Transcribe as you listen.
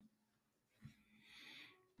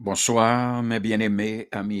Bonsoir, mes bien-aimés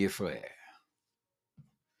amis et frères.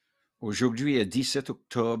 Aujourd'hui est 17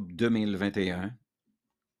 octobre 2021.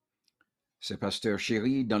 C'est Pasteur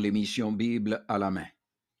Chéri dans l'émission Bible à la main.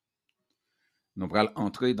 Nous allons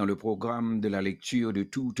entrer dans le programme de la lecture de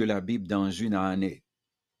toute la Bible dans une année.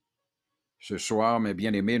 Ce soir, mes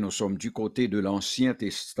bien-aimés, nous sommes du côté de l'Ancien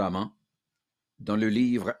Testament, dans le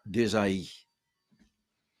livre d'Ésaïe.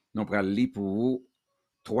 Nous allons lire pour vous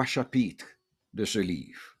 3 chapitres de ce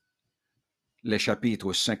livre. Les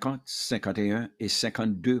chapitres 50, 51 et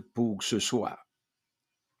 52 pour ce soir.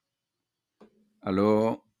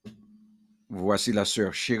 Alors, voici la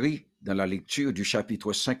sœur Chérie dans la lecture du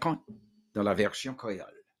chapitre 50 dans la version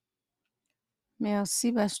créole.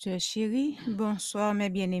 Merci, Pasteur Chéri. Bonsoir,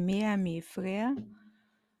 mes bien-aimés amis et frères.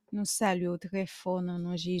 Nous saluons très fort dans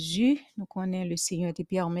nom de Jésus. Nous connaissons le Seigneur te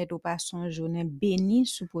permet de passer une journée bénie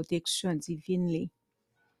sous protection divine.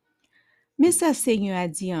 Mais ça, Seigneur a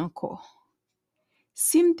dit encore.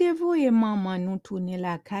 Si m'te voye maman nous tourner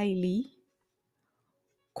la caille,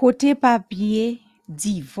 côté papier,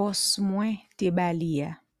 divorce moins te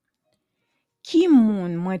balia. Qui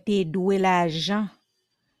moun moi te doué l'argent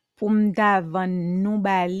pour m'ta vendre nous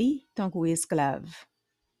bali tant qu'esclave?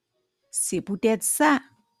 C'est peut-être ça.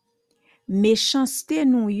 Méchanceté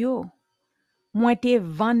nous yo, moi te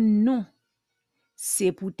vend nous.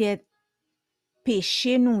 C'est peut-être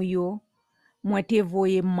péché nous yo, moi te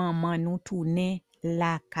voye maman nous tourner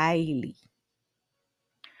la caille.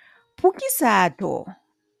 Pour qui ça a tort?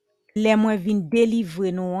 Les moi vin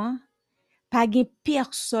délivrer nous an, pas gen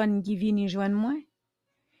personne qui vini joindre moi.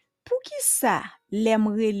 Pour qui ça? Les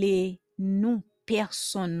m'rele nous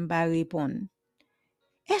personne ba répondre.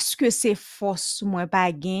 Est-ce que c'est force moi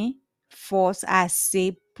pas gen force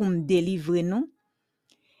assez pour me délivrer nous?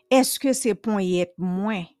 Est-ce que c'est pour être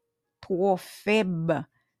moins trop faible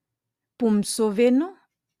pour me sauver nous?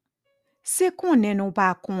 C'est qu'on est non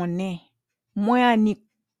pas qu'on est. Moi ni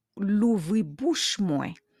l'ouvri bouche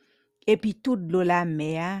moi. Et puis toute l'eau la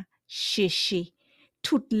mer chercher,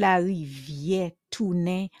 toute la rivière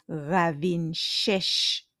tourner ravine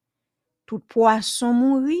cherche. Tout poisson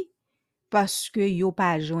mouri parce que yo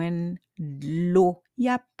pas joindre l'eau, y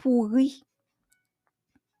a pourri.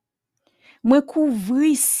 Moi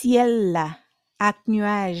couvri ciel là ak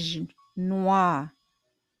nuage noir.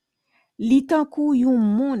 Li tankou yon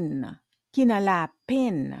moun qui n'a la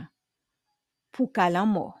peine pour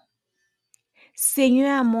kalamo.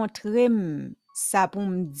 Seigneur a montré ça pour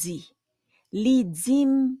me dire. Li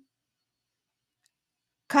dim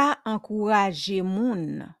ka encourager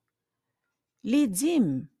moun. Li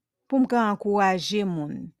dim pour me ka encourager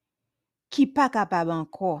moun qui pas capable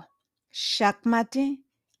encore. Chaque matin,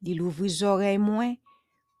 li l'ouvri oreilles moins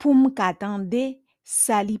pour me qu'attendre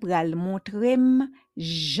ça li pral montrer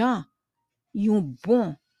Jean yon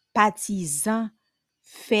bon partisan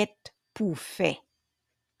fait pour fait.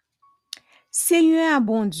 Seigneur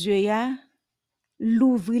bon Dieu ya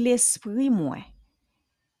l'ouvri l'esprit moi.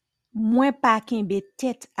 Moi pas kembe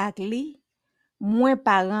tête ak li, moi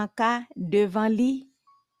pas ranka devant li,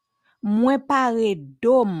 moi pas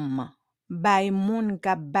redom bay moun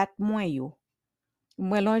k'ap bat moi yo.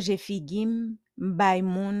 Moi longe figim bay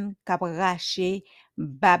moun k'ap rache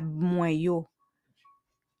bab moi yo.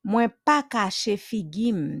 Moi pas caché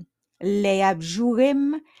figim les ap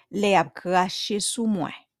jourem, les ap craché sous moi.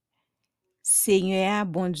 Seigneur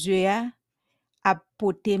bon Dieu a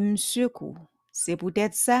poté secours. C'est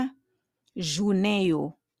peut-être ça journée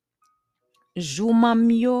yo. Jou mam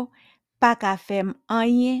yo pas ka fèm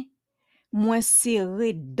anyen. Moi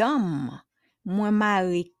serré dam, moi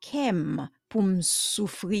mari kem pour me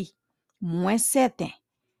souffrir. Moi certain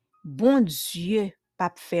bon Dieu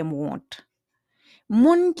pas fèm honte.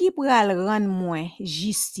 Moun qui pral rendre moi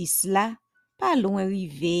justice là, pas loin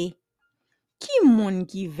rive. Qui moun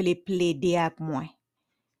qui vle plaider ak moi?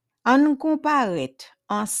 An comparet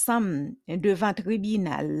ensemble devant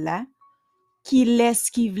tribunal là, qui laisse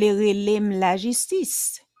qui vle relem la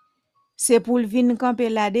justice. C'est pour le vin camper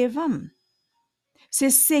là devant. C'est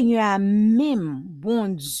Seigneur même bon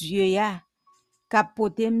Dieu ya k'ap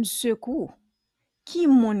pote secours. Qui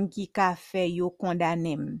moun qui ka fait yo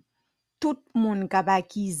condamnem? Tout moun k'ap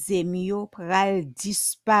akize yo pral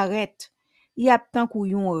disparaître. Y a tant kou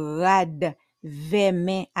yon rad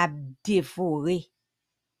vermen ap dévorer.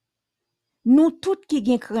 Nous tout qui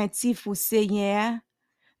gen craintif ou Seigneur,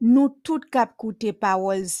 nous tout k'ap koute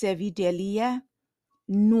parole serviteur li ya,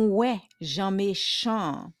 nous Jean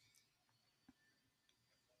méchant.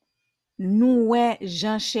 Nous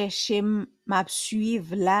Jean cherche m'a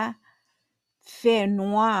suivre là, fait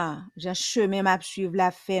noir, Jean chemin m'a suivre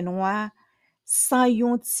là, fait noir, sans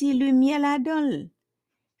yon ti lumière là-dedans.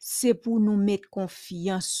 c'est pour nous mettre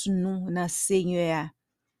confiance nous dans Seigneur,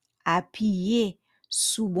 appuyer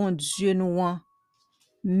sous bon Dieu nous an.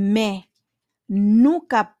 Mais nous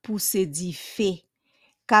k'ap pousse di fait,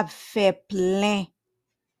 k'ap fait plein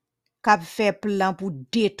pour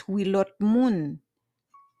détruire l'autre monde.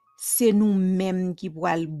 C'est nous-mêmes qui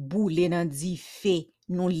pral boule dans di fait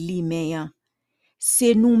nous limeyan.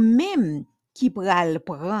 C'est nous-mêmes qui pral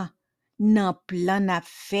prend nan plan n'a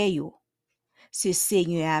fait yo. C'est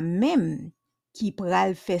Seigneur même qui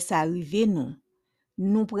pral fait ça arriver nous.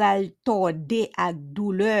 Nous pral tordé ak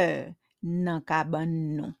douleur nan kaban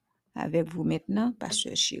nous. Avec vous maintenant,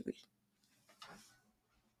 Pasteur Chéri.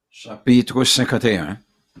 Chapitre 51.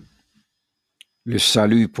 Le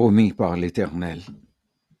salut promis par l'Éternel.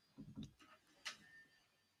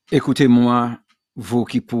 Écoutez-moi, vous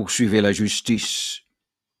qui poursuivez la justice,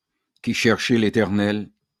 qui cherchez l'Éternel,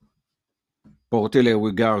 portez les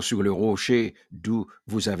regards sur le rocher d'où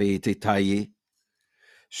vous avez été taillé,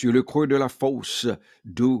 sur le creux de la fosse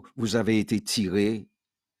d'où vous avez été tiré.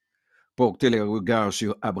 Portez les regards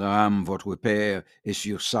sur Abraham, votre père, et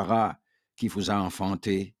sur Sarah, qui vous a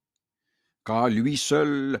enfanté. Car lui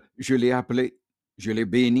seul, je l'ai appelé, je l'ai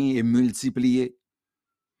béni et multiplié.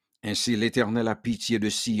 Ainsi l'Éternel a pitié de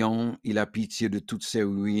Sion, il a pitié de toutes ses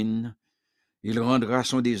ruines. Il rendra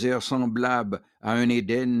son désert semblable à un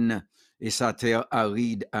Éden et sa terre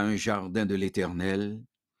aride à un jardin de l'Éternel.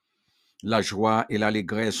 La joie et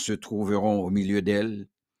l'allégresse se trouveront au milieu d'elle.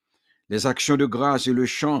 Les actions de grâce et le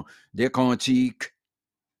chant des cantiques.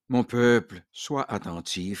 Mon peuple, sois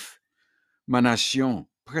attentif. Ma nation,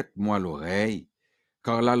 prête-moi l'oreille,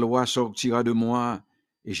 car la loi sortira de moi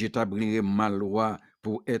et j'établirai ma loi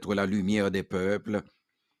pour être la lumière des peuples.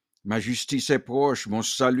 Ma justice est proche, mon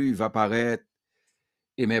salut va paraître,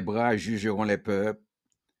 et mes bras jugeront les peuples.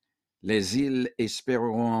 Les îles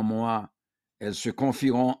espéreront en moi, elles se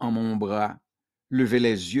confieront en mon bras. Levez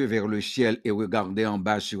les yeux vers le ciel et regardez en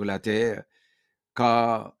bas sur la terre,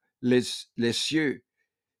 car les cieux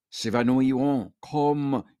s'évanouiront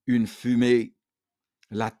comme une fumée.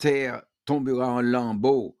 La terre tombera en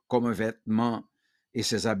lambeaux comme un vêtement, et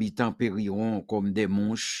ses habitants périront comme des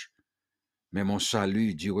mouches. Mais mon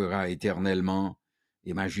salut durera éternellement,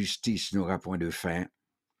 et ma justice n'aura point de fin.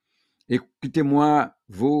 Écoutez-moi,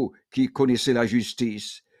 vous qui connaissez la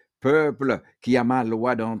justice, peuple qui a ma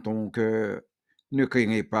loi dans ton cœur, ne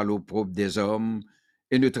craignez pas l'opprobre des hommes,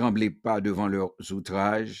 et ne tremblez pas devant leurs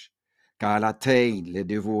outrages, car la taille les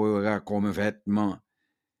dévorera comme un vêtement,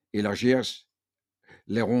 et la gerce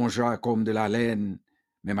les rongera comme de la laine,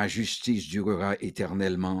 mais ma justice durera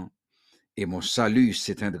éternellement, et mon salut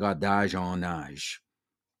s'éteindra d'âge en âge.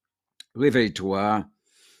 Réveille-toi,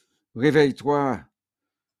 réveille-toi,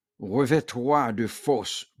 revêt-toi de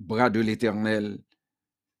force, bras de l'Éternel.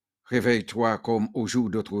 Réveille-toi comme au jour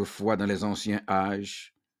d'autrefois dans les anciens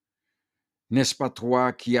âges. N'est-ce pas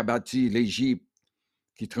toi qui as bâti l'Égypte,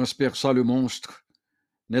 qui transperça le monstre?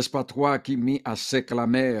 N'est-ce pas toi qui mis à sec la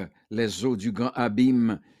mer, les eaux du grand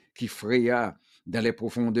abîme, qui fraya dans les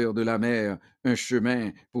profondeurs de la mer un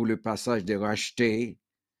chemin pour le passage des rachetés?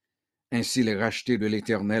 Ainsi les rachetés de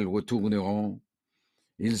l'Éternel retourneront.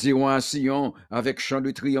 Ils iront à Sion avec chant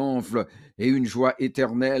de triomphe et une joie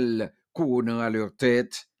éternelle couronnera leur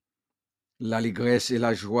tête. L'allégresse et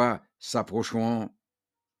la joie s'approcheront.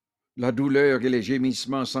 La douleur et les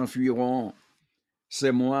gémissements s'enfuiront.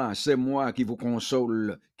 C'est moi qui vous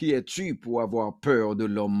console. Qui es-tu pour avoir peur de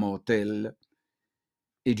l'homme mortel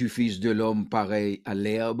et du Fils de l'homme pareil à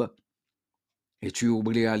l'herbe? Et tu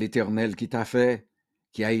oublieras l'Éternel qui t'a fait,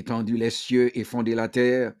 qui a étendu les cieux et fondé la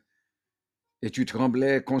terre? Et tu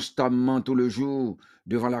tremblais constamment tout le jour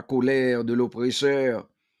devant la colère de l'oppresseur,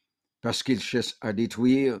 parce qu'il cherche à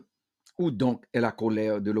détruire. Où donc est la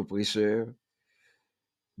colère de l'oppresseur?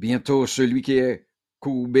 Bientôt celui qui est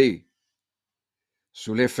courbé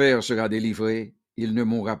sous les fers sera délivré, il ne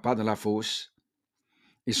mourra pas dans la fosse,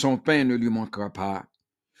 et son pain ne lui manquera pas.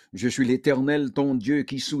 Je suis l'Éternel ton Dieu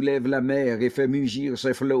qui soulève la mer et fait mugir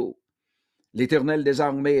ses flots. L'Éternel des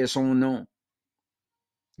armées est son nom.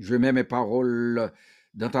 Je mets mes paroles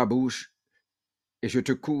dans ta bouche et je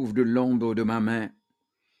te couvre de l'ombre de ma main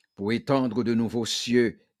pour étendre de nouveaux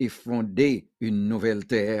cieux et fonder une nouvelle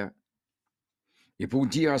terre. Et pour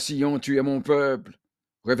dire à Sion, tu es mon peuple,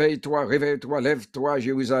 réveille-toi, réveille-toi, lève-toi,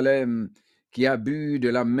 Jérusalem, qui a bu de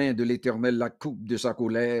la main de l'Éternel la coupe de sa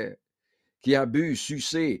colère, qui a bu,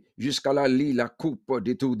 sucé jusqu'à la lie la coupe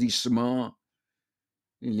d'étourdissement.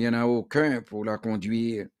 Il n'y en a aucun pour la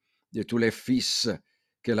conduire de tous les fils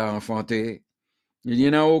qu'elle a enfantés. Il n'y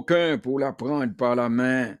en a aucun pour la prendre par la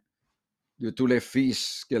main de tous les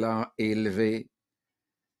fils qu'elle a élevés.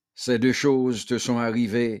 Ces deux choses te sont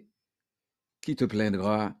arrivées. Qui te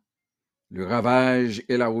plaindra? Le ravage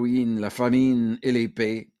et la ruine, la famine et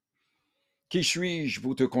l'épée. Qui suis-je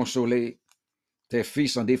pour te consoler? Tes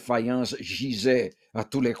fils en défaillance gisaient à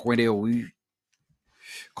tous les coins des rues,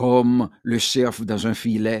 comme le cerf dans un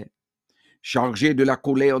filet, chargé de la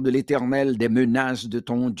colère de l'Éternel, des menaces de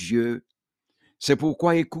ton Dieu. C'est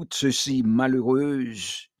pourquoi écoute ceci,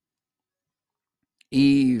 malheureuse,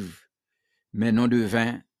 ivre, mais non de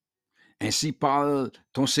vin. Ainsi parle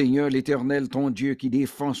ton Seigneur l'Éternel, ton Dieu, qui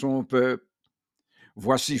défend son peuple.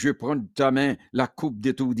 Voici, je prends de ta main la coupe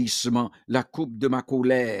d'étourdissement, la coupe de ma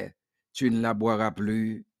colère. Tu ne la boiras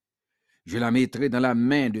plus. Je la mettrai dans la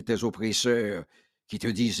main de tes oppresseurs, qui te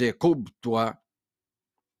disaient, coupe-toi,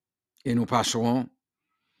 et nous passerons.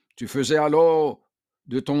 Tu faisais alors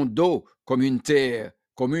de ton dos comme une terre,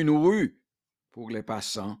 comme une rue pour les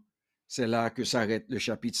passants. C'est là que s'arrête le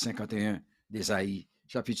chapitre 51 d'Ésaïe.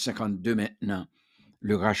 Chapitre 52 maintenant,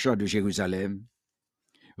 le rachat de Jérusalem.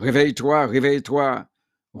 Réveille-toi, réveille-toi,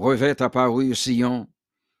 revêt ta parure, Sion.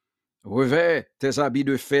 Revêt tes habits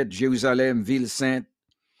de fête, Jérusalem, ville sainte,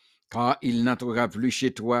 car il n'entrera plus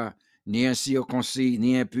chez toi ni incirconcis,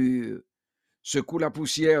 ni impur. Secoue la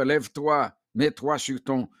poussière, lève-toi, mets-toi sur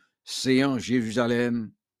ton séant,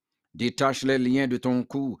 Jérusalem. Détache les liens de ton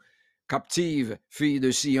cou, captive, fille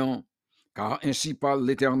de Sion, car ainsi parle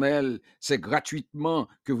l'Éternel, c'est gratuitement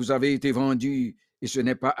que vous avez été vendus, et ce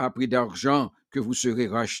n'est pas à prix d'argent que vous serez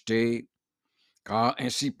rachetés. Car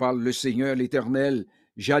ainsi parle le Seigneur l'Éternel,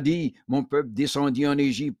 jadis mon peuple descendit en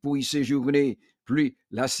Égypte pour y séjourner, puis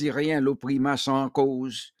l'Assyrien l'opprima sans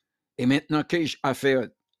cause. Et maintenant qu'ai-je à faire,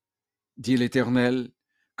 dit l'Éternel,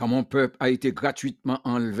 quand mon peuple a été gratuitement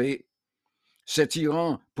enlevé? Ces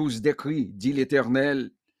tyrans poussent des cris, dit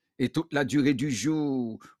l'Éternel, et toute la durée du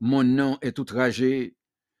jour, mon nom est outragé.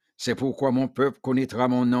 C'est pourquoi mon peuple connaîtra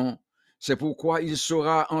mon nom. C'est pourquoi il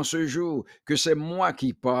saura en ce jour que c'est moi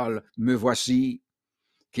qui parle, me voici.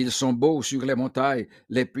 Qu'ils sont beaux sur les montagnes,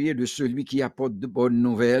 les pieds de celui qui apporte de bonnes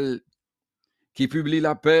nouvelles, qui publie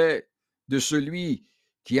la paix, de celui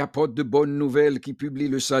qui apporte de bonnes nouvelles, qui publie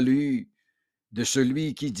le salut, de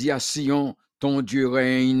celui qui dit à Sion, ton Dieu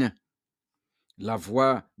règne. La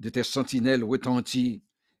voix de tes sentinelles retentit.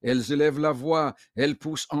 Elles élèvent la voix, elles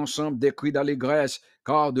poussent ensemble des cris d'allégresse,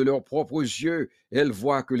 car de leurs propres yeux, elles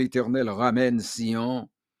voient que l'Éternel ramène Sion.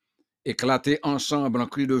 Éclatez ensemble en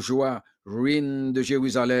cris de joie, ruines de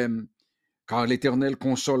Jérusalem, car l'Éternel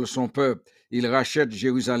console son peuple, il rachète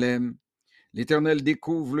Jérusalem. L'Éternel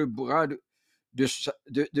découvre le bras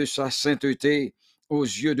de sa sainteté aux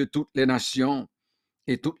yeux de toutes les nations,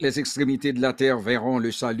 et toutes les extrémités de la terre verront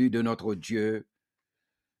le salut de notre Dieu.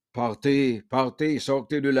 Partez, partez,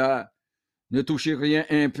 sortez de là, ne touchez rien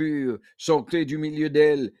impur, sortez du milieu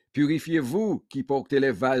d'elle, purifiez-vous qui portez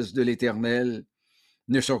les vases de l'Éternel.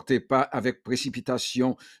 Ne sortez pas avec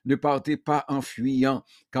précipitation, ne partez pas en fuyant,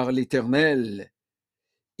 car l'Éternel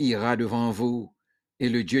ira devant vous, et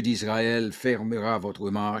le Dieu d'Israël fermera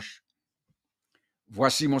votre marche.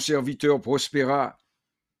 Voici mon serviteur prospéra,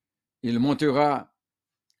 il montera,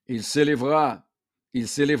 il s'élèvera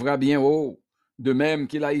bien haut, de même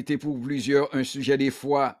qu'il a été pour plusieurs un sujet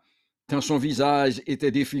d'effroi, tant son visage était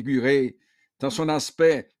défiguré, tant son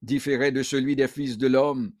aspect différait de celui des fils de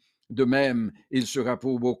l'homme. De même, il sera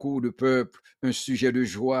pour beaucoup de peuples un sujet de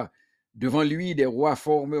joie. Devant lui, des rois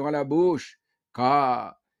formeront la bouche,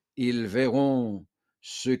 car ils verront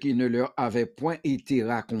ce qui ne leur avait point été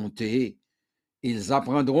raconté. Ils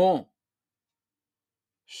apprendront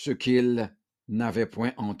ce qu'ils n'avaient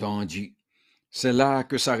point entendu. C'est là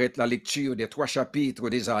que s'arrête la lecture des 3 chapitres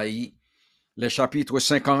d'Ésaïe, les chapitres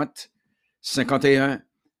 50, 51,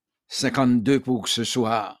 52 pour ce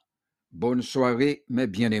soir. Bonne soirée, mes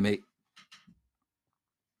bien-aimés.